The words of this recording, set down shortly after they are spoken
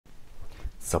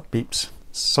What's up, peeps?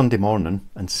 Sunday morning,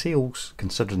 and sales,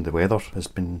 considering the weather, has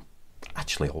been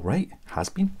actually alright.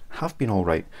 Have been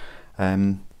alright.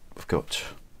 We've got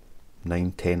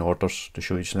 9-10 orders to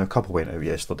show you. Now, a couple went out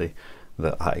yesterday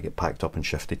that I had to get packed up and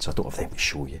shifted, so I don't have them to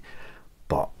show you.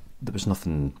 But there was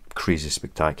nothing crazy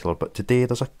spectacular. But today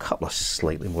there's a couple of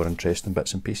slightly more interesting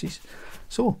bits and pieces.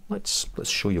 So let's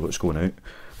show you what's going out.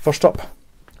 First up,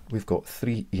 we've got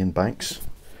 3 Ian Banks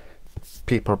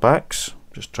paperbacks.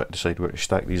 Just try to decide where to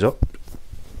stack these up.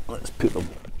 Let's put them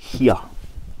here.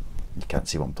 You can't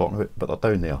see what I'm talking about, but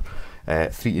they're down there.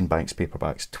 3 Ian Banks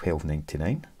paperbacks,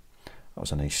 £12.99. That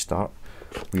was a nice start.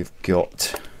 We've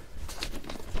got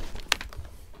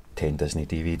 10 Disney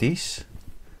DVDs.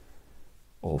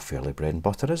 All fairly bread and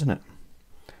butter, isn't it?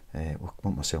 What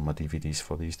am I selling my DVDs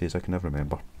for these days? I can never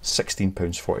remember.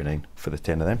 £16.49 for the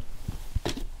 10 of them.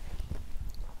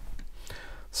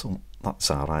 So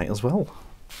that's alright as well.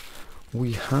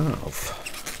 We have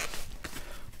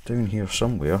down here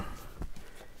somewhere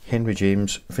Henry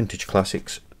James Vintage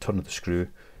Classics, Turn of the Screw,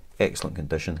 excellent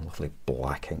condition, lovely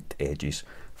black inked edges,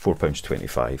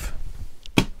 £4.25.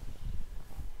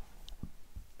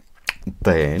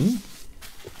 Then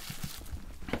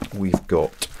we've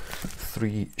got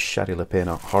 3 Shari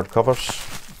LaPena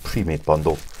hardcovers, pre-made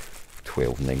bundle,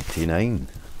 £12.99.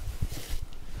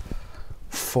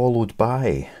 Followed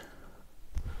by,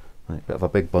 right, bit of a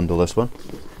big bundle this one,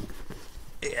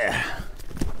 yeah,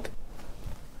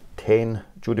 10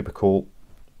 Jodi Picoult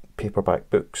paperback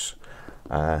books.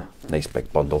 Nice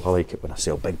big bundle. I like it when I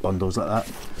sell big bundles like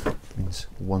that. It means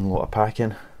one lot of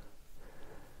packing.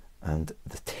 And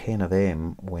the 10 of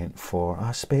them went for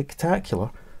a spectacular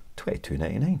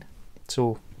 £22.99.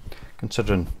 So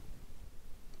considering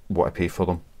what I pay for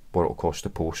them, what it'll cost to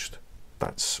post,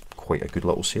 that's quite a good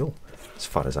little sale as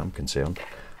far as I'm concerned.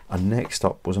 And next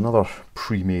up was another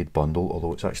pre-made bundle,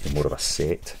 although it's actually more of a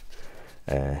set,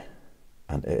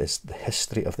 and it is The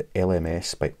History of the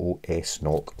LMS by O.S.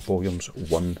 Knock, volumes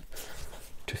 1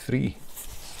 to 3.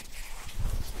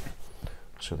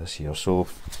 So this here, so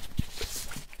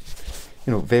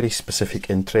you know, very specific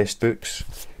interest books.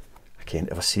 Again,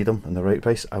 if I see them in the right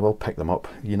price, I will pick them up.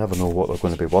 You never know what they're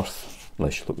going to be worth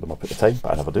unless you look them up at the time,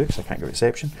 but I never do because I can't get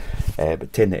reception.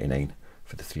 But £10.99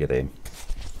 for the 3 of them.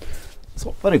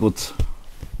 So very good.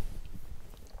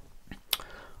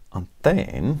 And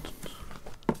then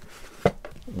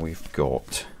we've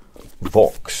got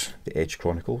Vox, The Edge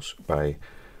Chronicles by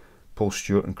Paul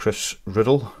Stewart and Chris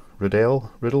Riddle,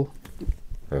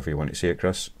 however you want to say it,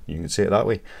 Chris, you can say it that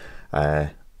way.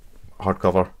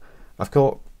 Hardcover. I've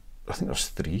got, I think there's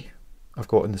 3 I've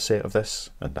got in the set of this,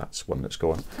 and that's one that's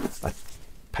gone. I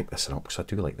picked this one up because I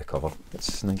do like the cover.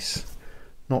 It's nice.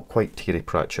 Not quite Terry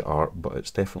Pratchett art, but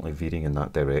it's definitely veering in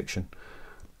that direction.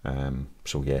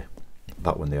 So yeah,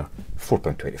 that one there,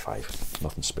 £4.25,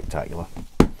 nothing spectacular.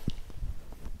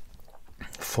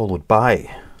 Followed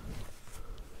by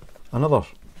another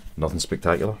nothing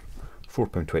spectacular,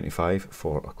 £4.25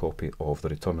 for a copy of The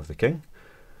Return of the King.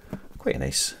 Quite a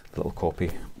nice little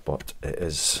copy, but it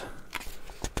is,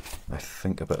 I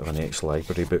think, a bit of an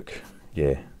ex-library book.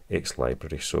 Yeah,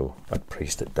 ex-library, so I'd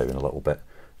priced it down a little bit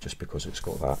just because it's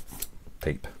got that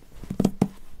type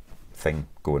thing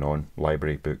going on.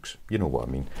 Library books, you know what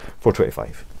I mean.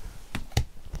 £4.25.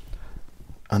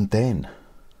 And then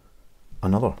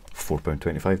another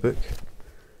 £4.25 book,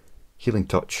 Healing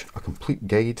Touch, a complete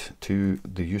guide to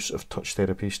the use of touch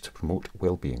therapies to promote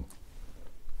well-being.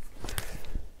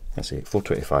 That's it,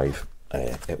 £4.25.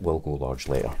 It will go large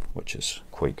letter, which is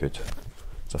quite good.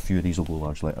 There's a few of these will go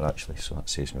large letter actually, so that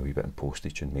saves me a wee bit in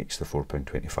postage and makes the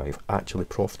 £4.25 actually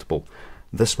profitable.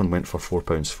 This one went for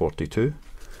 £4.42,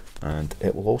 and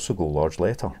it will also go large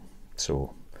letter.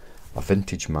 So, a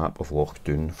vintage map of Loch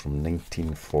Doon from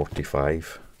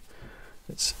 1945.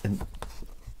 It's in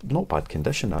not bad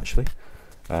condition actually.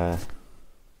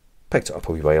 Picked it up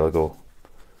a wee while ago,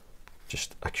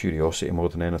 just a curiosity more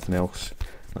than anything else.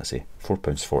 Let's say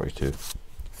 £4.42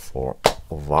 for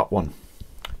that one.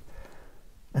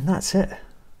 And that's it.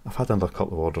 I've had another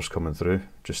couple of orders coming through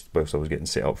just whilst I was getting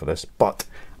set up for this, but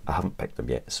I haven't picked them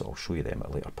yet, so I'll show you them at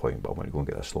a later point. But I want to go and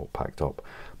get this lot packed up.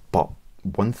 But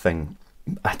one thing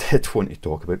I did want to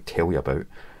talk about, tell you about,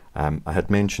 I had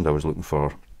mentioned I was looking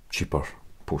for cheaper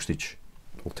postage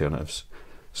alternatives,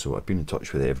 so I've been in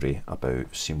touch with Every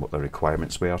about seeing what the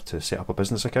requirements were to set up a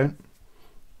business account,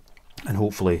 and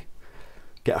hopefully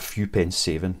get a few pence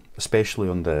saving, especially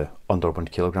on the under 1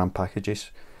 kilogram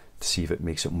packages, to see if it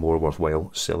makes it more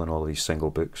worthwhile selling all of these single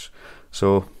books.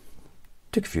 So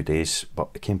took a few days, but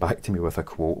it came back to me with a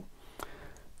quote,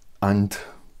 and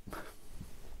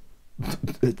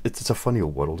it's a funny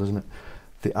old world, isn't it?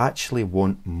 they actually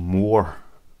want more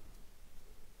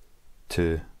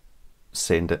to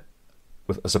send it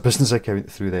as a business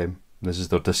account through them. This is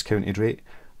their discounted rate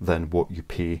than what you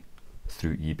pay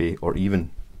through eBay or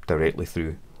even directly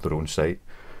through their own site.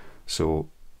 So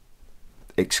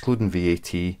excluding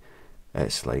VAT,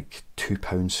 it's like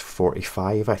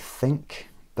 £2.45, I think,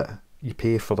 that you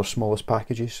pay for their smallest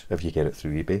packages if you get it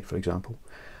through eBay, for example.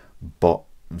 But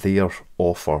their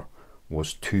offer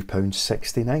was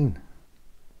 £2.69.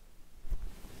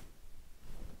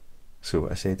 So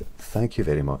I said, thank you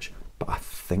very much, but I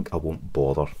think I won't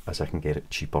bother, as I can get it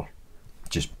cheaper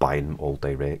just buying them all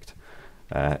direct.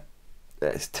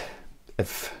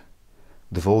 If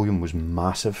the volume was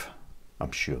massive,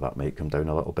 I'm sure that might come down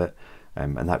a little bit,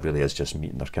 and that really is just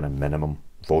meeting their kind of minimum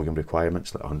volume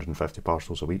requirements, like 150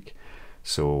 parcels a week.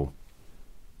 So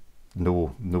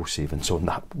no savings on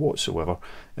that whatsoever.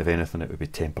 If anything, it would be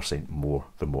 10% more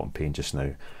than what I'm paying just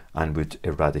now, and would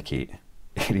eradicate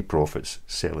any profits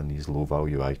selling these low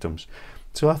value items.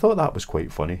 So I thought that was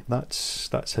quite funny. That's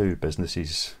how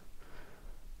businesses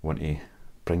want to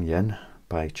bring you in,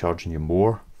 by charging you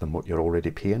more than what you're already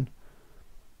paying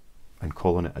and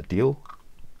calling it a deal.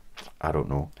 I don't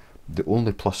know. The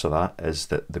only plus of that is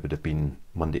that there would have been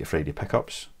Monday to Friday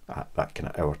pickups at that kind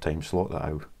of hour time slot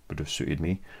that would have suited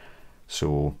me.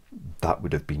 So that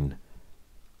would have been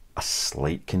a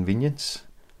slight convenience.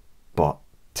 But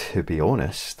to be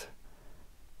honest,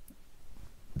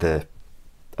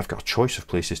 I've got a choice of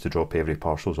places to drop every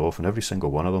parcels off, and every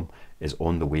single one of them is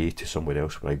on the way to somewhere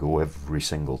else where I go every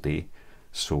single day.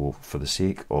 So for the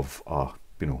sake of a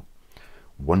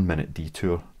 1 minute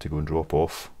detour to go and drop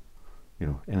off,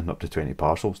 in and up to 20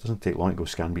 parcels, doesn't take long to go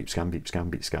scan beep, scan beep, scan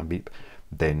beep, scan beep,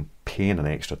 then paying an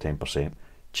extra 10%,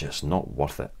 just not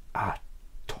worth it at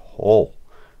all.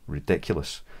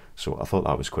 Ridiculous. So I thought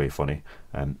that was quite funny.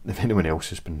 If anyone else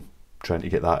has been trying to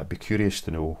get that, I'd be curious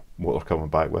to know what they're coming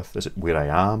back with. Is it where I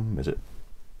am? Is it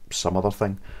some other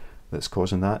thing that's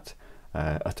causing that?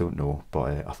 I don't know,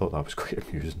 but I thought that was quite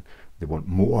amusing. They want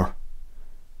more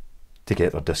to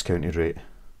get their discounted rate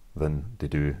than they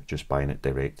do just buying it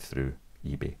direct through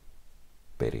eBay.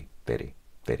 Very, very,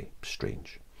 very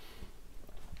strange.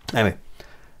 Anyway,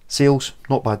 sales,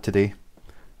 not bad today.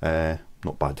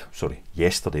 Not bad, sorry,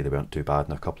 yesterday they weren't too bad,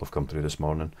 and a couple have come through this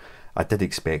morning. I did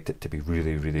expect it to be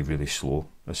really, really, really slow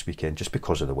this weekend, just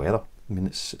because of the weather. I mean,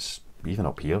 it's even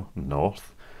up here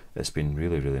north, it's been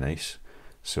really, really nice.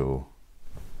 So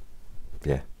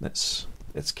yeah, it's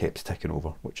kept ticking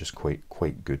over, which is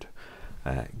quite good.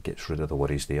 Gets rid of the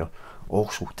worries there.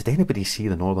 Also, did anybody see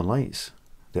the Northern Lights?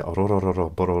 The Aurora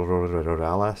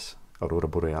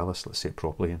Borealis, let's say it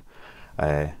properly.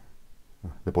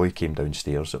 The boy came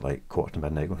downstairs at like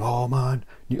midnight going, oh man,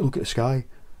 you need to look at the sky,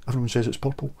 everyone says it's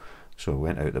purple. So I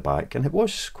went out the back, and it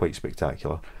was quite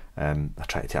spectacular. I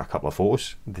tried to take a couple of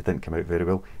photos, they didn't come out very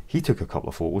well. He took a couple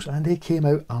of photos and they came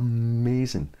out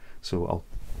amazing. So I'll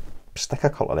stick a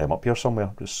couple of them up here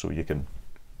somewhere, just so you can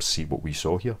see what we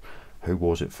saw here. How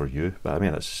was it for you? But I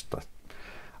mean,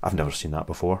 I've never seen that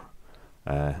before.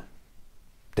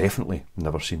 Definitely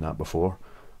never seen that before.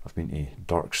 I've been to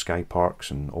dark sky parks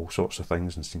and all sorts of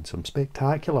things and seen some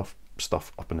spectacular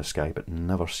stuff up in the sky, but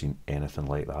never seen anything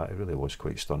like that. It really was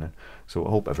quite stunning. So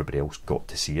I hope everybody else got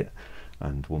to see it,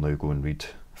 and we'll now go and read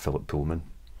Philip Pullman,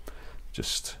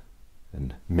 just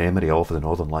in memory of the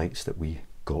Northern Lights that we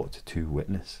got to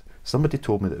witness. Somebody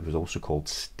told me that it was also called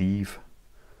Steve,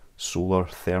 solar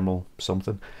thermal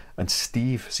something, and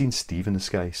seeing Steve in the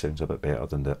sky sounds a bit better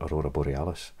than the Aurora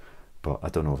Borealis. But I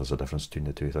don't know if there's a difference between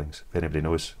the two things. If anybody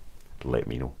knows, let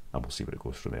me know, and we'll see where it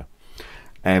goes from there.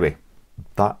 Anyway,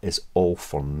 that is all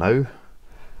for now.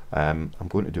 I'm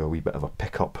going to do a wee bit of a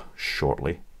pickup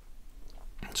shortly.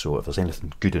 So if there's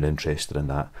anything good and interested in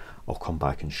that, I'll come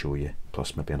back and show you.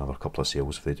 Plus maybe another couple of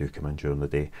sales if they do come in during the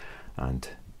day. And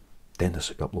then this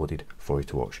will be uploaded for you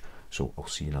to watch. So I'll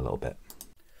see you in a little bit.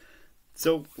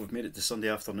 So we've made it to Sunday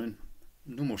afternoon.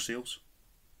 No more sales.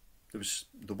 There was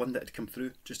the one that had come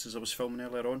through just as I was filming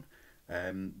earlier on.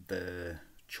 The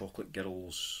Chocolate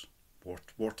Girls,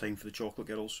 Wartime for the Chocolate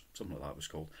Girls, something like that was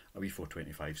called. A wee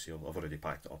 425 sale. I've already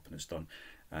packed it up and it's done.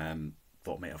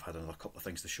 Thought I might have had another couple of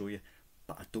things to show you,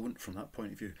 but I don't from that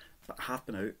point of view. But I have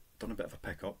been out, done a bit of a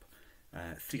pickup.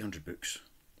 300 books,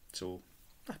 so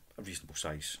a reasonable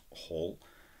size haul.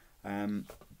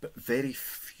 But very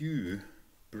few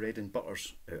bread and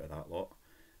butters out of that lot.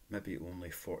 Maybe only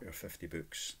 40 or 50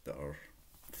 books that are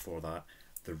for that.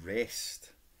 The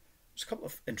rest, there's a couple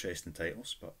of interesting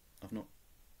titles, but I've not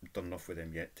done enough with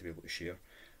them yet to be able to share.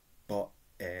 But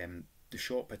the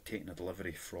shop had taken a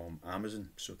delivery from Amazon,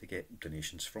 so they get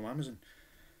donations from Amazon.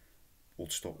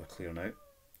 Old stock they're clearing out.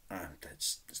 and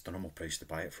it's the normal price to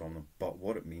buy it from them, but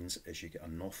what it means is you get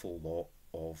an awful lot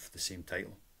of the same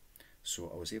title. So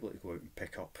I was able to go out and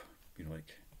pick up, you know,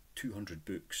 like 200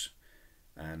 books,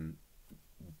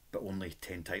 but only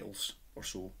 10 titles or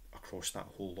so across that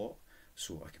whole lot.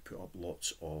 So I could put up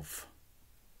lots of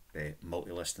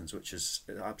multi-listings, which is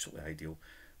absolutely ideal.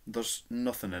 There's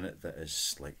nothing in it that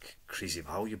is like crazy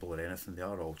valuable or anything. They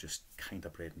are all just kind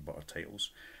of bread and butter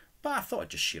titles. But I thought I'd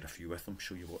just share a few with them,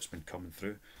 show you what's been coming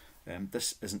through.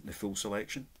 This isn't the full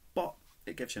selection, but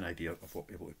it gives you an idea of what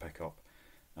you're able to pick up.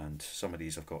 And some of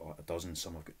these I've got a dozen,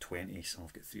 some I've got 20, some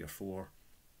I've got 3 or 4.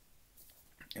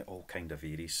 It all kind of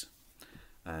varies.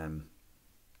 And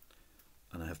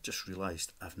I have just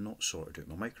realised I've not sorted out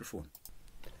my microphone.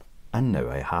 And now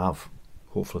I have.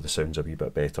 Hopefully the sound's a wee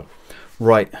bit better.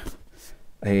 Right,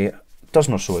 a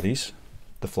dozen or so of these.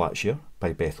 The Flat Share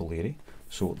by Beth O'Leary.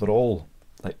 So they're all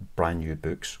like brand new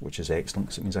books, which is excellent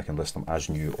because it means I can list them as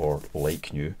new or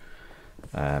like new.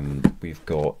 We've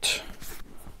got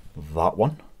that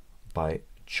one by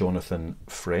Jonathan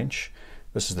French.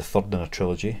 This is the third in a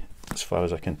trilogy, as far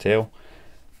as I can tell.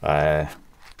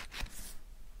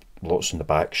 Lots in the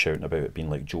back shouting about it being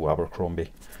like Joe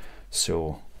Abercrombie.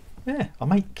 So yeah, I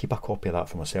might keep a copy of that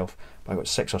for myself. But I got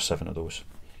 6 or 7 of those.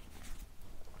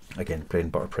 Again, bread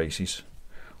and butter prices.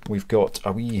 We've got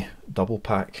a wee double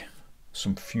pack,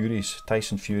 some Furies,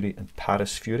 Tyson Fury and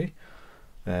Paris Fury.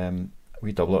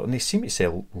 We double it, and they seem to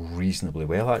sell reasonably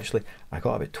well actually. I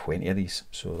got about 20 of these,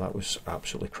 so that was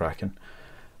absolutely cracking.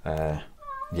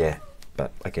 Yeah,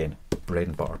 but again, bread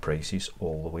and butter prices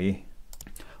all the way.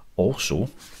 Also,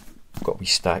 I've got a wee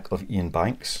stack of Ian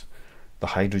Banks, the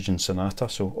Hydrogen Sonata,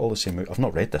 so all the same. I've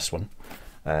not read this one.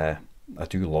 I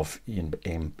do love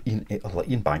Ian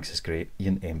Banks is great.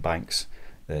 Ian M. Banks,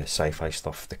 the sci-fi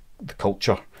stuff, the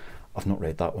culture. I've not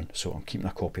read that one, so I'm keeping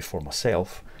a copy for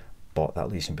myself, but that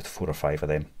leaves me with 4 or 5 of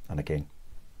them. And again,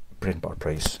 bread and butter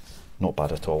price, not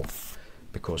bad at all,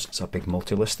 because it's a big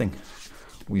multi-listing.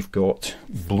 We've got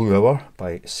Blue Hour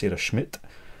by Sarah Schmidt.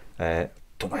 Don't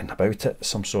know anything about it,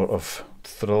 some sort of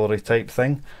thrillery type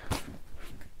thing.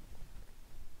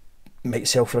 Might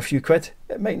sell for a few quid,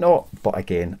 it might not, but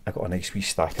again, I got a nice wee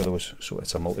stack of those, so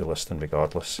it's a multi-listing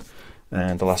regardless.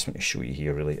 And the last one to show you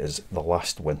here really is The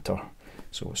Last Winter.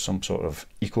 So it's some sort of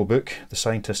eco book. The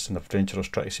scientists and adventurers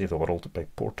try to save the world by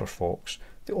Porter Fox,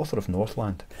 the author of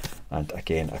Northland. And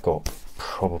again, I got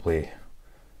probably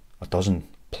a dozen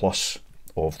plus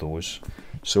of those.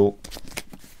 So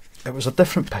it was a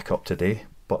different pickup today,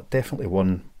 but definitely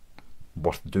one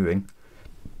worth doing.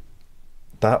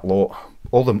 That lot,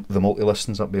 all the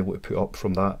multi-listings I'll be able to put up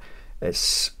from that,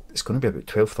 it's going to be about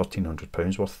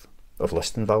 £1,200–1,300 worth of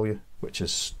listing value, which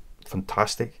is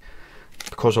fantastic.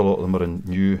 Because a lot of them are in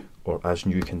new or as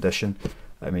new condition,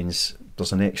 it means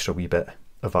there's an extra wee bit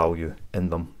of value in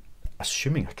them,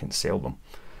 assuming I can sell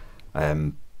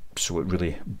them. So it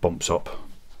really bumps up,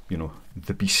 you know,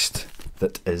 the beast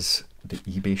that is the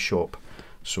eBay shop.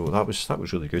 So that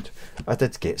was really good. I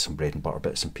did get some bread and butter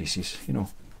bits and pieces, you know,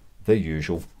 the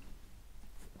usual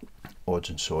odds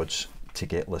and sods to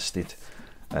get listed.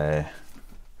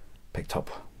 Picked up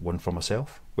 1 for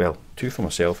myself, well 2 for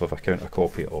myself if I count a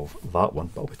copy of that one,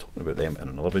 but I'll be talking about them in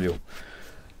another video.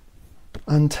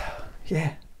 And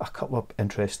yeah, a couple of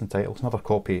interesting titles. Another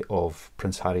copy of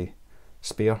Prince Harry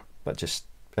Spare, but just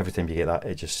every time you get that,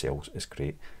 it just sells. It's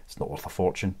great. It's not worth a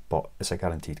fortune, but it's a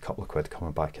guaranteed couple of quid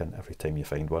coming back in every time you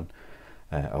find one.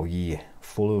 A wee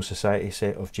Folio Society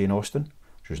set of Jane Austen,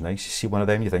 which was nice. You see one of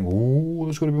them, you think, oh,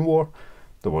 there's going to be more.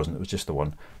 There wasn't, it was just the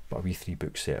one, but a wee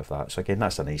 3-book set of that. So again,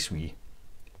 that's a nice wee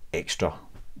extra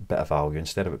bit of value.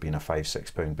 Instead of it being a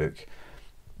 £5–6 book,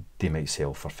 they might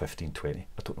sell for 15–20. I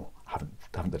don't know, I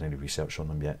haven't done any research on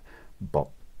them yet, but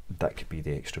that could be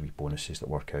the extra wee bonuses that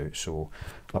work out. So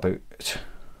about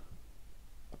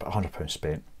 £100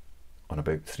 spent on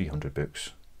about 300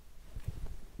 books.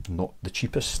 Not the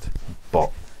cheapest,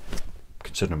 but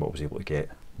considering what I was able to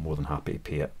get, more than happy to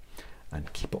pay it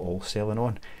and keep it all selling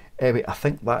on. Anyway, I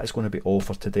think that is going to be all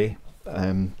for today.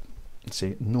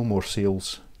 Say no more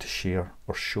sales to share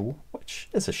or show, which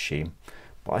is a shame,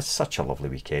 but it's such a lovely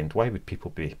weekend. Why would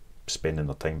people be spending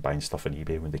their time buying stuff on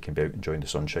eBay when they can be out enjoying the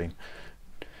sunshine,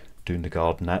 doing the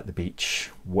garden, at the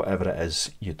beach, whatever it is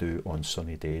you do on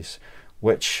sunny days,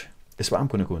 which is what I'm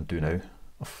going to go and do now.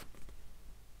 I've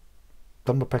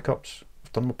done my pickups,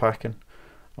 I've done my packing,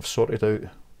 I've sorted out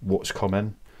what's come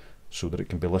in so that it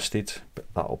can be listed,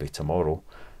 but that'll be tomorrow.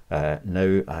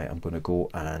 Now I am going to go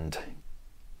and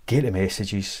get the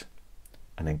messages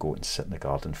and then go and sit in the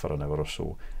garden for an hour or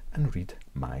so and read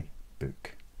my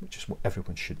book, which is what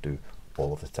everyone should do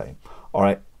all of the time.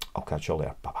 Alright, I'll catch you all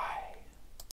there. Bye bye.